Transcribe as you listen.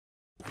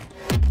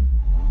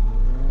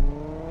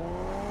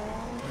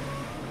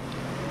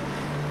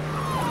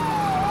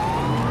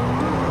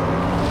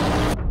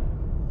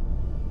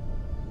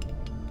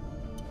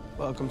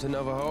Welcome to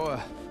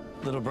Navajoa.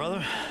 Little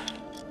brother,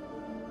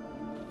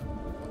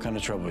 what kind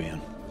of trouble are you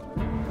in?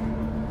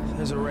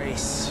 There's a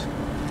race.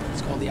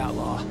 It's called the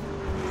Outlaw.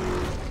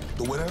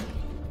 The winner,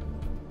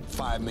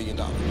 $5 million.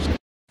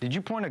 Did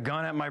you point a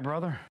gun at my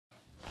brother?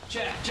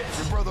 Jack.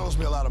 Your brother owes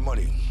me a lot of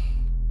money.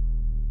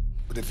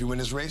 But if you win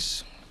this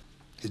race,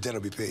 his debt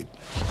will be paid.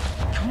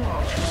 Come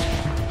on.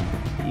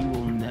 You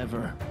will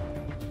never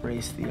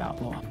race the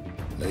Outlaw.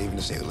 Not even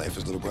to save life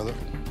as little brother?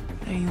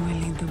 Are you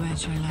willing to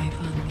bet your life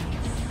on me?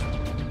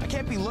 I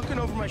can't be looking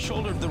over my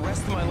shoulder the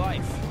rest of my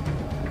life.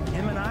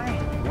 Him and I,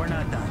 we're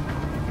not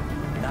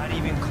done. Not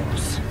even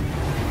close.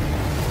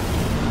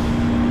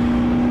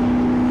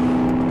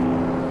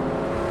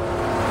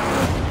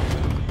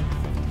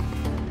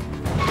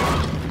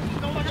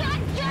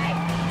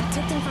 I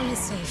took them from his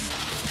safe.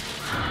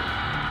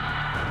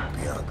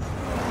 Bianca.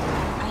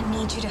 I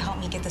need you to help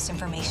me get this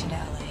information to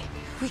LA.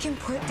 We can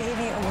put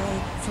Davey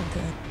away for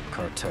good.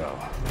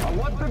 Cartel. I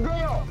want the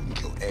girl! You can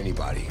kill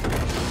anybody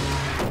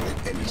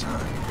at any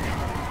time.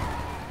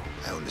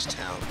 I own this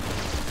town.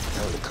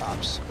 I own the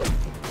cops.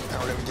 I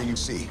own everything you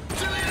see.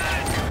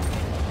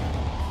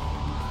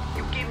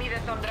 You give me the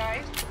thumb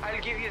drive,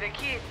 I'll give you the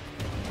key.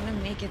 I'm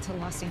gonna make it to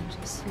Los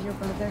Angeles for your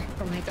brother,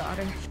 for my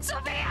daughter.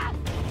 Sophia!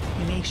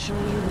 Make sure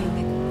you win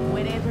it,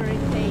 whatever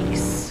it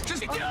takes.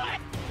 Just do it!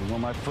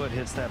 When my foot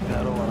hits that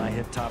pedal and I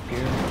hit top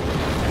gear,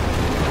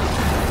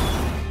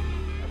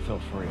 I feel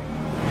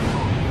free.